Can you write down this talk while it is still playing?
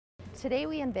Today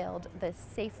we unveiled the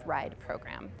SafeRide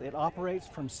program. It operates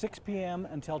from 6 p.m.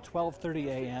 until 12:30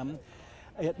 a.m.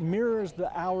 It mirrors the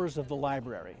hours of the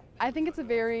library. I think it's a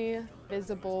very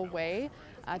visible way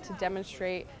to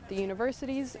demonstrate the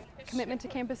university's commitment to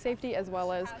campus safety as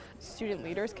well as student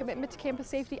leaders' commitment to campus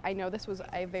safety. I know this was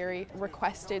a very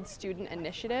requested student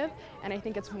initiative, and I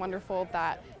think it's wonderful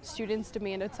that students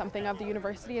demanded something of the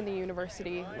university and the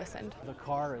university listened. The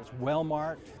car is well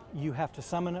marked. You have to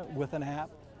summon it with an app,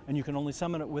 and you can only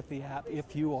summon it with the app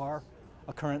if you are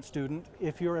a current student.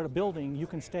 If you're at a building, you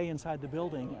can stay inside the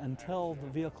building until the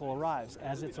vehicle arrives.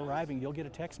 As it's arriving, you'll get a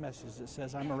text message that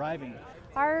says, "I'm arriving."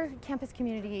 Our campus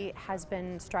community has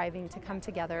been striving to come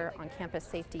together on campus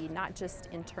safety, not just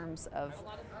in terms of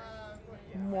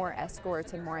more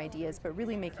escorts and more ideas, but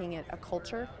really making it a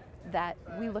culture that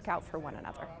we look out for one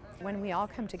another. When we all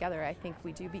come together, I think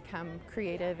we do become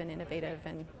creative and innovative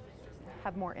and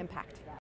have more impact.